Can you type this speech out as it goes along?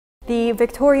The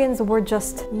Victorians were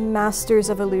just masters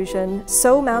of illusion,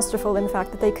 so masterful in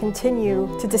fact that they continue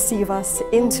to deceive us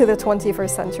into the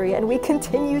 21st century, and we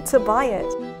continue to buy it.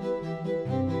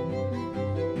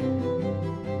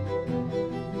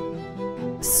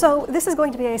 So this is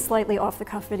going to be a slightly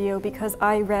off-the-cuff video because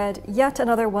I read yet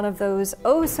another one of those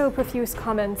oh-so-profuse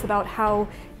comments about how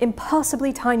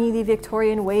impossibly tiny the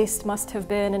Victorian waist must have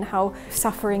been and how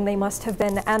suffering they must have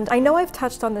been. And I know I've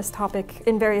touched on this topic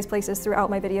in various places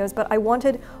throughout my videos, but I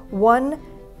wanted one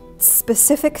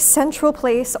specific central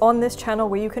place on this channel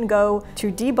where you can go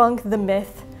to debunk the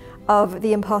myth of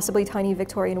the impossibly tiny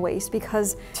Victorian waist,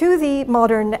 because to the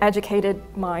modern educated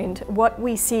mind, what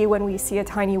we see when we see a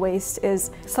tiny waist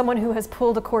is someone who has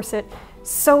pulled a corset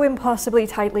so impossibly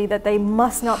tightly that they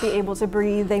must not be able to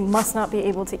breathe, they must not be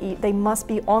able to eat, they must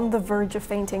be on the verge of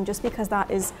fainting, just because that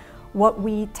is what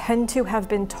we tend to have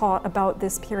been taught about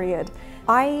this period.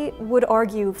 I would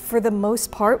argue, for the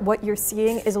most part, what you're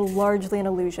seeing is largely an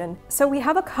illusion. So we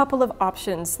have a couple of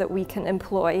options that we can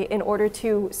employ in order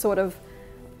to sort of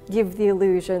give the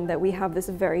illusion that we have this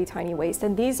very tiny waist.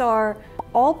 And these are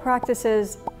all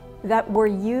practices that were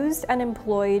used and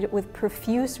employed with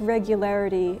profuse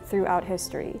regularity throughout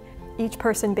history. Each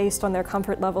person, based on their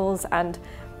comfort levels and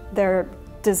their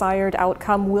desired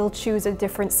outcome, will choose a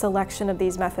different selection of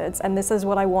these methods. And this is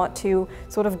what I want to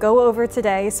sort of go over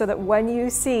today, so that when you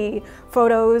see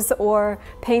photos or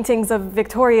paintings of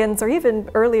Victorians or even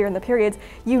earlier in the periods,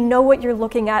 you know what you're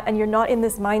looking at and you're not in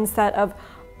this mindset of,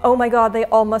 oh my god, they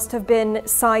all must have been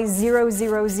size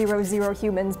 0000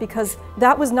 humans, because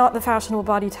that was not the fashionable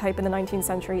body type in the 19th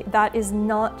century. That is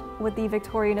not what the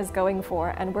Victorian is going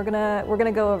for, and we're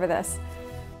gonna go over this.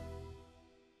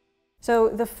 So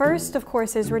the first, of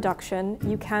course, is reduction.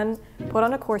 You can put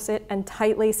on a corset and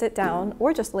tight lace it down,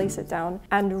 or just lace it down,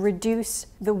 and reduce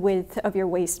the width of your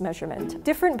waist measurement.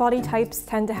 Different body types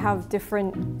tend to have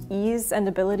different ease and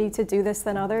ability to do this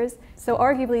than others. So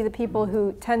arguably the people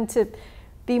who tend to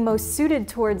be most suited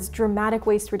towards dramatic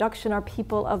waist reduction are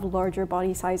people of larger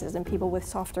body sizes and people with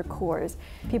softer cores.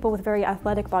 People with very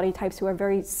athletic body types who are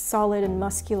very solid and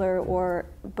muscular or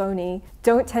bony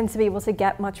don't tend to be able to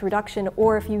get much reduction,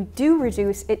 or if you do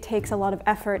reduce, it takes a lot of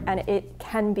effort and it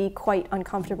can be quite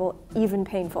uncomfortable, even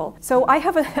painful. So I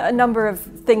have a number of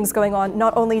things going on.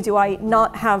 Not only do I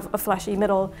not have a fleshy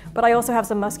middle, but I also have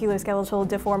some musculoskeletal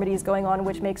deformities going on,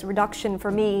 which makes reduction for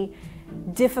me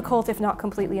difficult, if not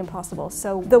completely impossible.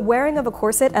 So the wearing of a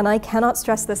corset, and I cannot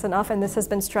stress this enough, and this has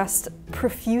been stressed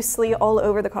profusely all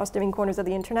over the costuming corners of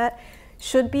the internet,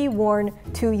 should be worn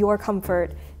to your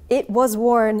comfort. It was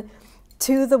worn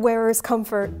to the wearer's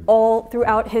comfort all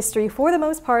throughout history, for the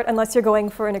most part, unless you're going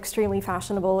for an extremely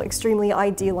fashionable, extremely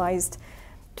idealized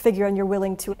figure and you're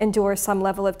willing to endure some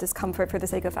level of discomfort for the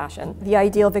sake of fashion. The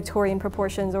ideal Victorian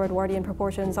proportions or Edwardian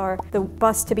proportions are the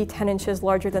bust to be 10 inches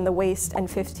larger than the waist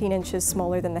and 15 inches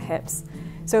smaller than the hips.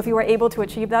 So if you are able to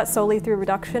achieve that solely through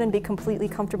reduction and be completely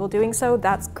comfortable doing so,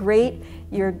 that's great.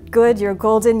 You're good, you're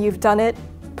golden, you've done it,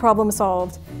 problem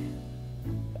solved.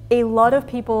 A lot of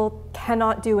people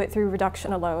cannot do it through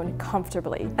reduction alone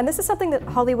comfortably. And this is something that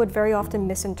Hollywood very often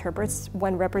misinterprets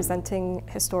when representing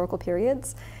historical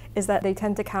periods, is that they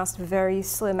tend to cast very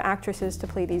slim actresses to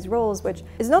play these roles, which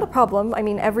is not a problem. I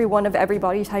mean, everyone of every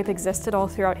body type existed all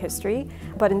throughout history,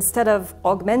 but instead of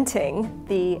augmenting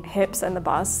the hips and the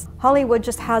busts, Hollywood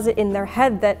just has it in their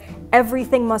head that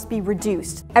everything must be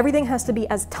reduced. Everything has to be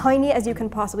as tiny as you can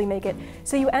possibly make it.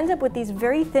 So you end up with these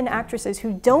very thin actresses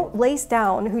who don't lace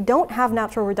down, who don't have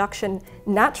natural reduction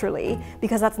naturally,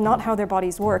 because that's not how their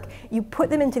bodies work. You put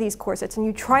them into these corsets and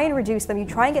you try and reduce them, you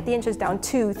try and get the inches down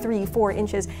 2, 3, 4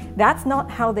 inches. That's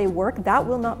not how they work. That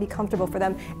will not be comfortable for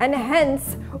them. And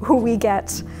hence, we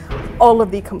get all of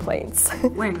the complaints.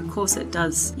 Wearing a corset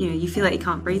does, you feel like you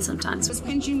can't breathe sometimes. It was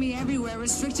pinching me everywhere,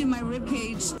 restricting my rib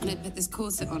cage. And I put this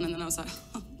corset on and then I was like,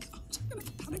 oh God, I'm gonna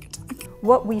have a panic attack.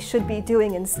 What we should be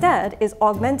doing instead is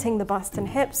augmenting the bust and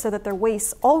hips so that their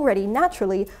waists already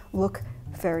naturally look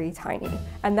very tiny.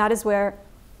 And that is where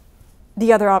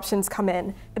the other options come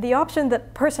in. The option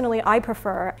that personally I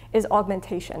prefer is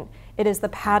augmentation. It is the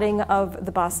padding of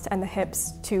the bust and the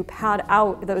hips to pad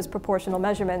out those proportional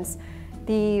measurements.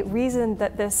 The reason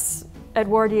that this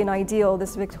Edwardian ideal,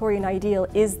 this Victorian ideal,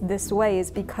 is this way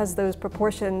is because those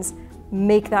proportions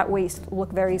make that waist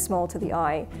look very small to the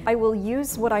eye. I will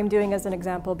use what I'm doing as an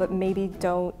example, but maybe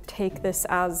don't take this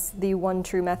as the one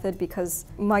true method because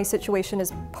my situation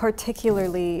is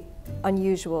particularly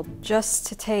unusual. Just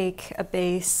to take a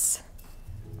base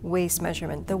waist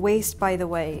measurement. The waist, by the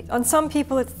way, on some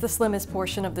people it's the slimmest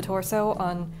portion of the torso,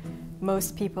 on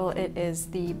most people it is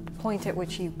the point at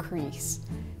which you crease.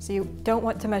 So you don't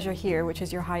want to measure here, which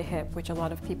is your high hip, which a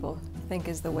lot of people think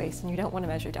is the waist, and you don't want to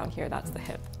measure down here, that's the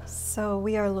hip. So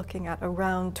we are looking at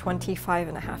around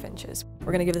 25.5 inches.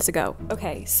 We're gonna give this a go.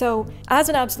 Okay, so as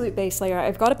an absolute base layer,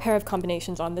 I've got a pair of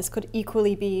combinations on. This could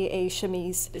equally be a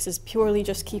chemise. This is purely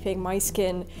just keeping my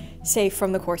skin safe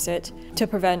from the corset to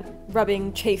prevent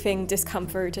rubbing, chafing,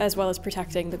 discomfort, as well as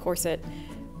protecting the corset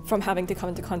from having to come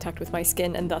into contact with my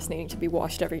skin and thus needing to be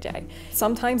washed every day.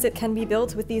 Sometimes it can be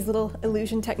built with these little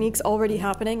illusion techniques already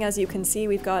happening. As you can see,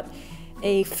 we've got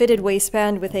a fitted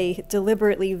waistband with a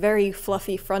deliberately very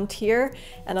fluffy front here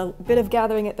and a bit of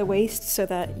gathering at the waist so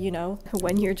that, you know,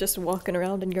 when you're just walking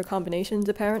around in your combinations,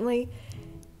 apparently,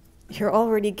 you're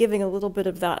already giving a little bit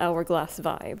of that hourglass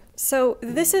vibe. So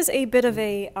this is a bit of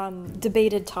a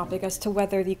debated topic as to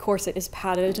whether the corset is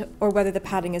padded or whether the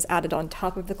padding is added on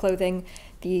top of the clothing.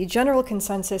 The general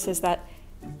consensus is that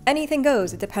anything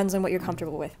goes. It depends on what you're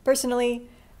comfortable with. Personally,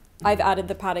 I've added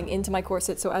the padding into my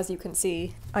corset, so as you can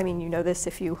see, I mean, you know this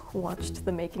if you watched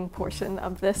the making portion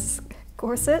of this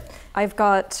corset. I've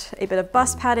got a bit of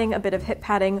bust padding, a bit of hip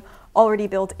padding already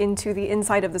built into the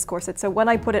inside of this corset, so when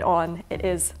I put it on, it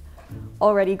is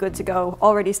already good to go,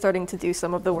 already starting to do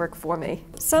some of the work for me.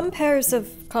 Some pairs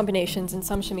of combinations and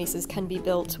some chemises can be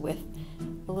built with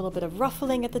a little bit of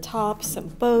ruffling at the top, some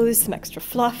bows, some extra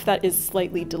fluff that is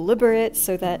slightly deliberate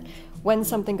so that when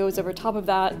something goes over top of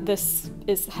that, this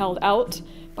is held out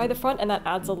by the front, and that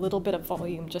adds a little bit of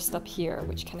volume just up here,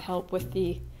 which can help with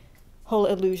the whole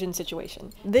illusion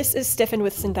situation. This is stiffened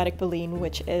with synthetic baleen,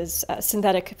 which is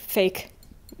synthetic fake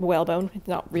whalebone. It's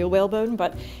not real whalebone,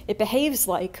 but it behaves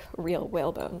like real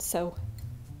whalebone, so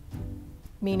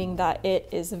meaning that it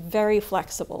is very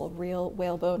flexible. Real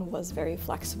whalebone was very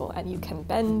flexible, and you can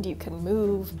bend, you can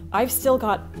move. I've still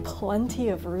got plenty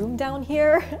of room down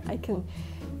here. I can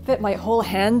fit my whole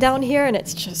hand down here, and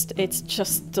it's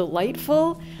just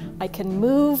delightful. I can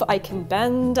move, I can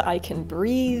bend, I can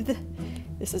breathe.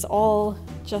 This is all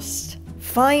just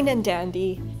fine and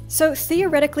dandy. So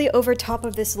theoretically, over top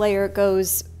of this layer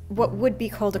goes what would be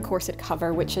called a corset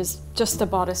cover, which is just a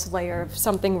bodice layer of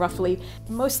something roughly.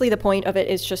 Mostly the point of it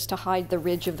is just to hide the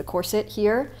ridge of the corset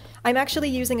here. I'm actually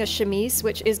using a chemise,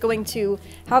 which is going to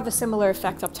have a similar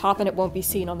effect up top, and it won't be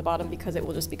seen on the bottom because it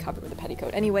will just be covered with a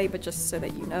petticoat anyway, but just so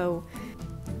that you know.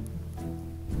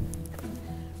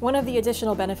 One of the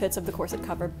additional benefits of the corset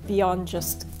cover, beyond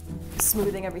just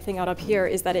smoothing everything out up here,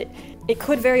 is that it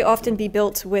could very often be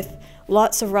built with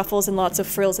lots of ruffles and lots of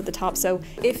frills at the top. So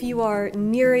if you are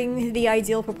nearing the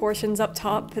ideal proportions up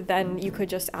top, then you could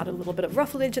just add a little bit of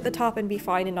rufflage at the top and be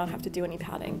fine and not have to do any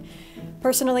padding.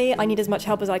 Personally, I need as much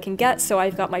help as I can get, so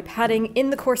I've got my padding in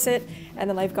the corset, and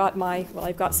then I've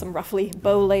got some roughly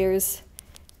bow layers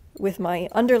with my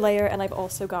underlayer, and I've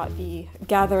also got the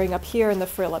gathering up here and the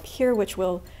frill up here, which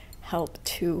will help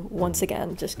to, once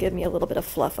again, just give me a little bit of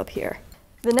fluff up here.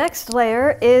 The next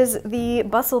layer is the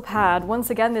bustle pad. Once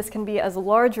again, this can be as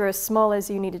large or as small as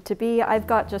you need it to be. I've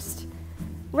got just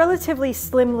relatively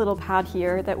slim little pad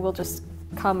here that will just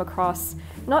come across,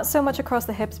 not so much across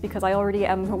the hips because I already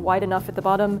am wide enough at the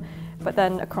bottom, but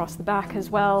then across the back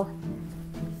as well.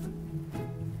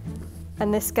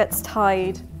 And this gets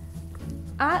tied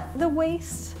at the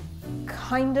waist,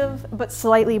 kind of, but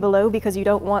slightly below, because you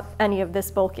don't want any of this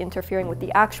bulk interfering with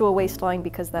the actual waistline,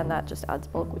 because then that just adds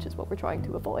bulk, which is what we're trying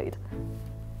to avoid.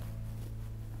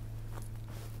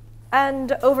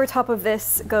 And over top of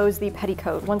this goes the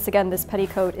petticoat. Once again, this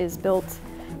petticoat is built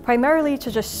primarily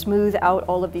to just smooth out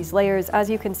all of these layers. As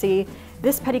you can see,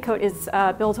 this petticoat is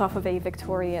built off of a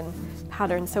Victorian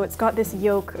pattern, so it's got this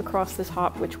yoke across the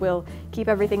top, which will keep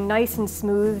everything nice and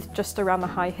smooth just around the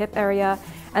high hip area.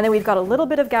 And then we've got a little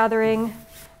bit of gathering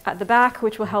at the back,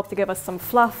 which will help to give us some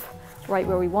fluff right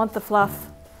where we want the fluff.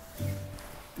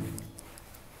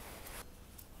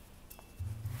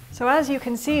 So as you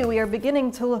can see, we are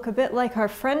beginning to look a bit like our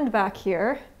friend back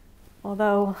here,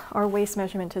 although our waist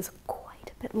measurement is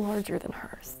quite a bit larger than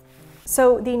hers.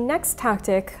 So the next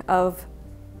tactic of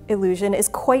illusion is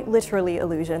quite literally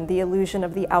illusion, the illusion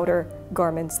of the outer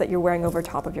garments that you're wearing over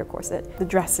top of your corset. The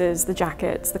dresses, the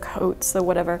jackets, the coats, the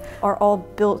whatever, are all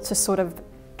built to sort of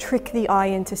trick the eye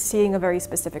into seeing a very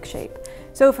specific shape.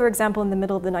 So for example, in the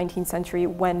middle of the 19th century,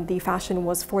 when the fashion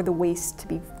was for the waist to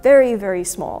be very, very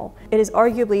small, it is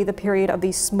arguably the period of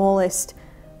the smallest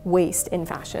waist in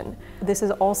fashion. This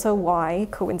is also why,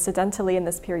 coincidentally in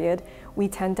this period, we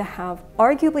tend to have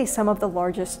arguably some of the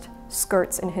largest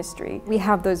skirts in history. We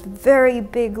have those very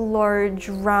big, large,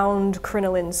 round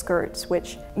crinoline skirts,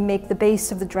 which make the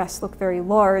base of the dress look very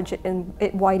large, and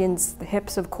it widens the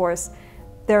hips, of course,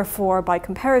 therefore by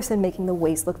comparison making the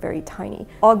waist look very tiny.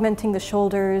 Augmenting the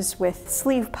shoulders with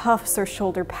sleeve puffs or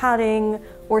shoulder padding,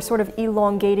 or sort of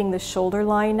elongating the shoulder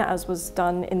line, as was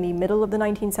done in the middle of the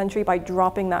 19th century by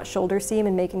dropping that shoulder seam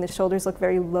and making the shoulders look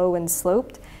very low and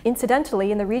sloped.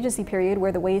 Incidentally, in the Regency period,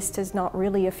 where the waist is not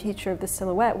really a feature of the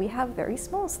silhouette, we have very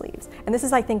small sleeves. And this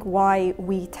is, I think, why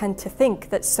we tend to think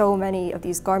that so many of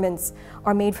these garments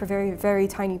are made for very, very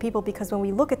tiny people, because when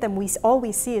we look at them, all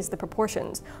we see is the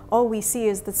proportions. All we see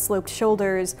is the sloped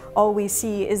shoulders. All we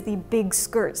see is the big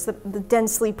skirts, the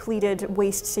densely pleated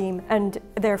waist seam, and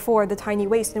therefore the tiny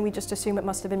waist, and we just assume it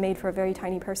must have been made for a very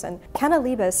tiny person.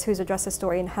 Kenneth, who's a dress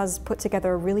historian, has put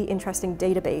together a really interesting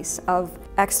database of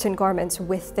extant garments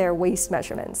with their waist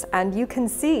measurements, and you can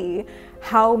see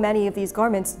how many of these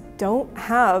garments don't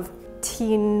have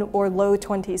teen or low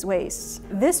 20s waists.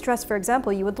 This dress, for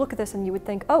example, you would look at this and you would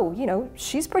think, oh, you know,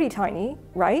 she's pretty tiny,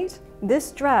 right?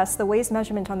 This dress, the waist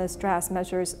measurement on this dress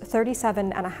measures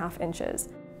 37.5 inches.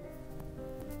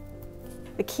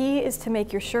 The key is to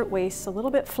make your shirt waist a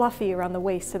little bit fluffy around the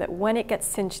waist so that when it gets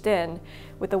cinched in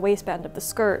with the waistband of the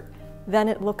skirt, then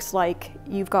it looks like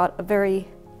you've got a very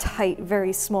tight,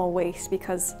 very small waist,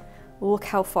 because look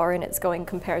how far in it's going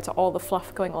compared to all the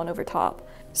fluff going on over top.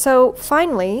 So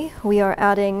finally, we are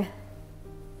adding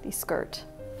the skirt.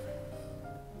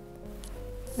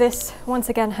 This, once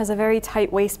again, has a very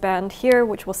tight waistband here,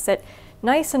 which will sit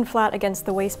nice and flat against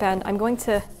the waistband. I'm going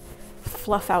to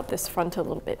fluff out this front a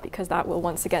little bit because that will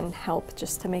once again help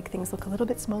just to make things look a little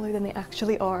bit smaller than they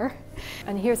actually are.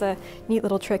 And here's a neat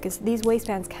little trick, is these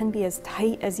waistbands can be as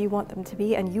tight as you want them to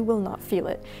be and you will not feel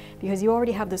it, because you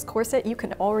already have this corset. You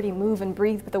can already move and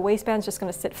breathe, but the waistband's just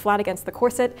going to sit flat against the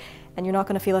corset and you're not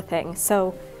going to feel a thing.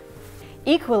 So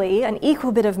equally, an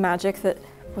equal bit of magic that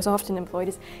was often employed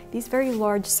is these very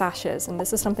large sashes, and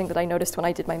this is something that I noticed when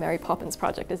I did my Mary Poppins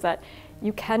project, is that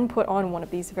you can put on one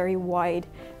of these very wide,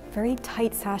 very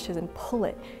tight sashes and pull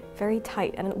it very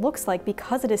tight, and it looks like,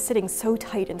 because it is sitting so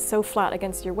tight and so flat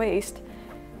against your waist,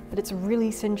 that it's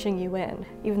really cinching you in,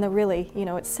 even though really, you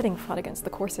know, it's sitting flat against the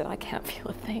corset. I can't feel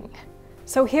a thing.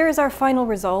 So here's our final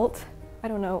result. I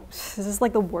don't know, this is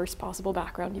like the worst possible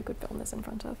background you could film this in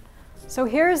front of. So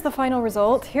here's the final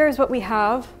result. Here's what we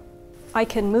have. I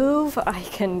can move, I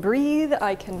can breathe,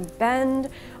 I can bend,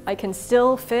 I can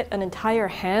still fit an entire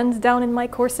hand down in my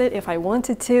corset if I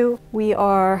wanted to. We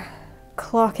are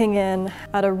clocking in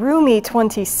at a roomy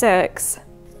 26,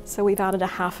 so we've added a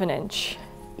 ½ inch,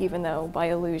 even though by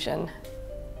illusion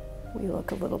we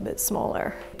look a little bit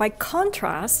smaller. By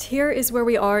contrast, here is where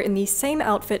we are in the same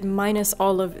outfit minus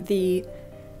all of the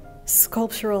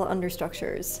sculptural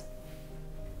understructures.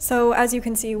 So as you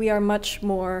can see, we are much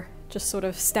more just sort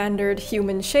of standard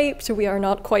human shaped. We are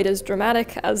not quite as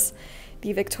dramatic as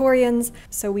the Victorians,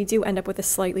 so we do end up with a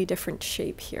slightly different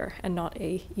shape here and not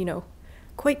a, you know,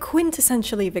 quite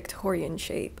quintessentially Victorian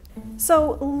shape.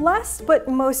 So last but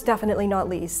most definitely not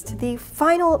least, the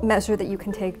final measure that you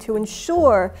can take to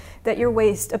ensure that your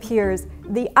waist appears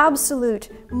the absolute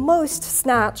most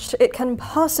snatched it can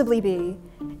possibly be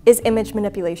is image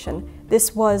manipulation.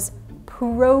 This was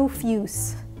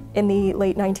profuse in the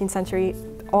late 19th century,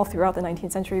 all throughout the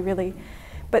 19th century really,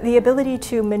 but the ability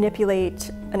to manipulate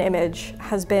an image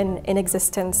has been in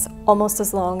existence almost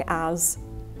as long as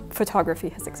photography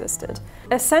has existed.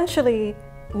 Essentially,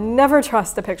 never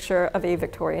trust a picture of a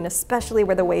Victorian, especially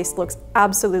where the waist looks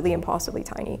absolutely impossibly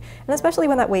tiny, and especially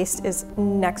when that waist is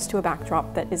next to a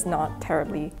backdrop that is not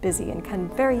terribly busy and can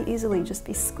very easily just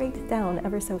be scraped down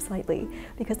ever so slightly,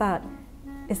 because that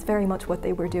is very much what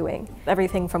they were doing.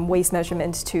 Everything from waist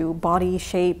measurement to body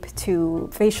shape to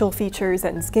facial features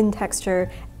and skin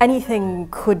texture, anything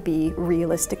could be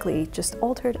realistically just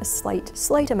altered a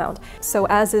slight amount. So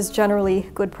as is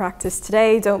generally good practice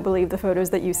today, don't believe the photos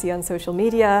that you see on social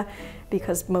media,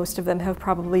 because most of them have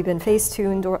probably been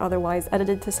face-tuned or otherwise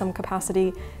edited to some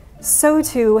capacity. So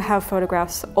too have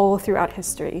photographs all throughout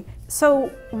history.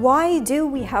 So why do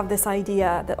we have this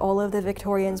idea that all of the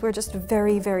Victorians were just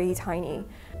very, very tiny?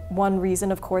 One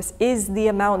reason, of course, is the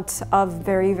amount of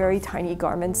very, very tiny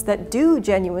garments that do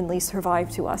genuinely survive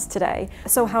to us today.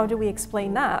 So how do we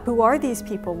explain that? Who are these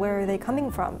people? Where are they coming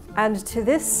from? And to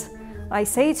this, I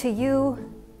say to you,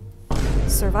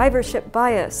 survivorship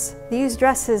bias. These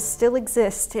dresses still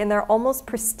exist in their almost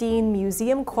pristine,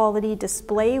 museum-quality,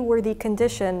 display-worthy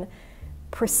condition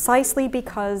precisely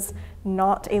because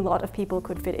not a lot of people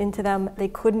could fit into them. They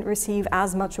couldn't receive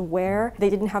as much wear. They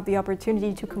didn't have the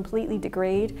opportunity to completely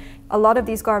degrade. A lot of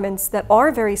these garments that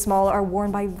are very small are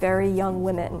worn by very young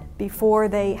women before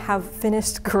they have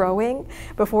finished growing,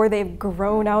 before they've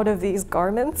grown out of these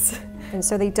garments. And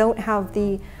so they don't have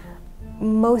the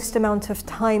most amount of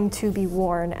time to be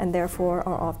worn and therefore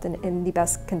are often in the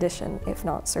best condition, if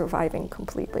not surviving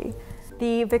completely.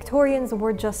 The Victorians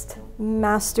were just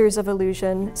masters of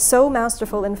illusion, so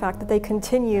masterful in fact that they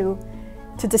continue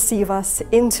to deceive us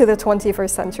into the 21st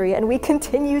century, and we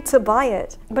continue to buy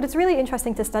it. But it's really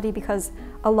interesting to study because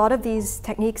a lot of these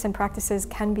techniques and practices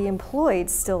can be employed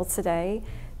still today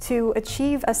to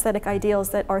achieve aesthetic ideals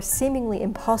that are seemingly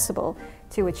impossible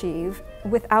to achieve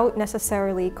without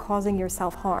necessarily causing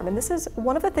yourself harm. And this is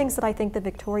one of the things that I think the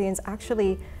Victorians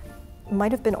actually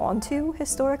might have been onto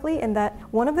historically, in that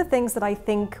one of the things that I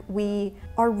think we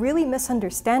are really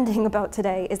misunderstanding about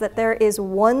today is that there is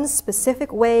one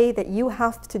specific way that you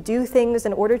have to do things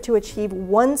in order to achieve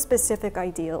one specific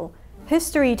ideal.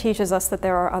 History teaches us that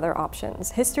there are other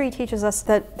options. History teaches us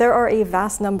that there are a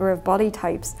vast number of body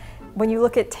types. When you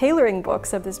look at tailoring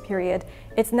books of this period,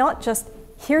 it's not just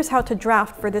here's how to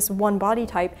draft for this one body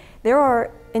type. There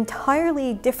are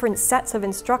entirely different sets of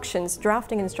instructions,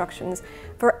 drafting instructions,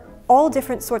 for all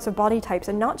different sorts of body types,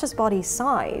 and not just body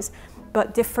size,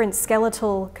 but different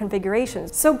skeletal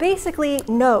configurations. So basically,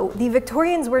 no, the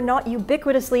Victorians were not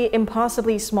ubiquitously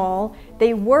impossibly small.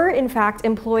 They were, in fact,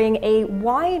 employing a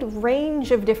wide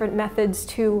range of different methods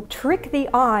to trick the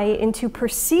eye into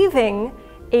perceiving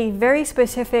a very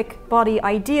specific body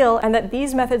ideal, and that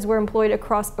these methods were employed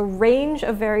across a range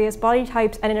of various body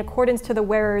types and in accordance to the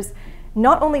wearer's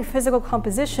not only physical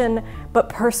composition, but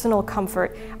personal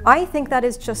comfort. I think that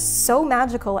is just so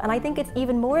magical, and I think it's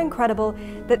even more incredible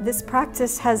that this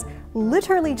practice has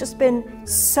literally just been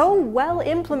so well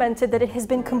implemented that it has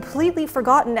been completely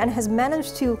forgotten and has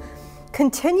managed to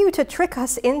continue to trick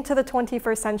us into the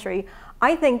 21st century.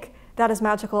 I think that is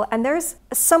magical, and there's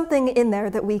something in there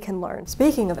that we can learn.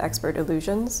 Speaking of expert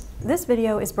illusions, this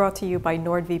video is brought to you by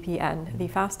NordVPN, the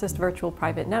fastest virtual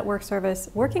private network service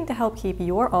working to help keep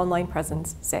your online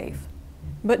presence safe.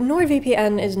 But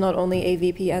NordVPN is not only a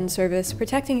VPN service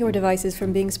protecting your devices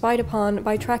from being spied upon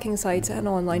by tracking sites and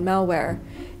online malware.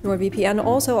 NordVPN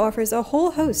also offers a whole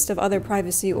host of other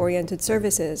privacy-oriented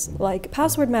services, like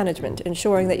password management,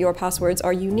 ensuring that your passwords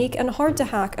are unique and hard to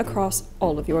hack across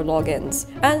all of your logins,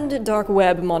 and dark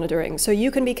web monitoring, so you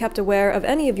can be kept aware of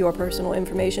any of your personal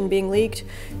information being leaked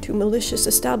to malicious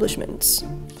establishments.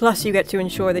 Plus, you get to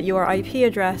ensure that your IP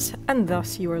address, and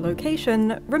thus your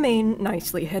location, remain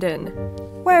nicely hidden.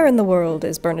 Where in the world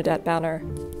is Bernadette Banner?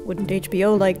 Wouldn't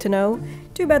HBO like to know?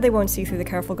 Too bad they won't see through the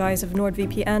careful guise of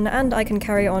NordVPN, and I can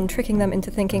carry on tricking them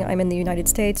into thinking I'm in the United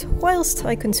States whilst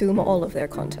I consume all of their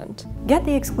content. Get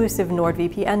the exclusive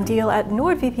NordVPN deal at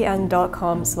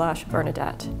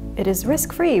nordvpn.com/Bernadette. It is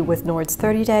risk-free with Nord's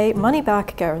 30-day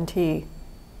money-back guarantee.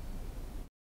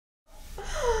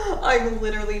 I'm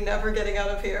literally never getting out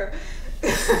of here.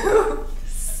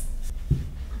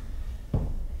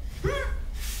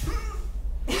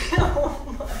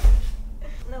 Oh my.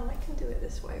 No, I can do it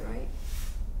this way, right?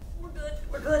 We're good,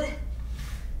 we're good.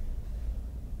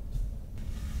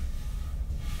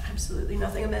 Absolutely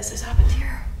nothing amiss has happened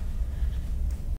here.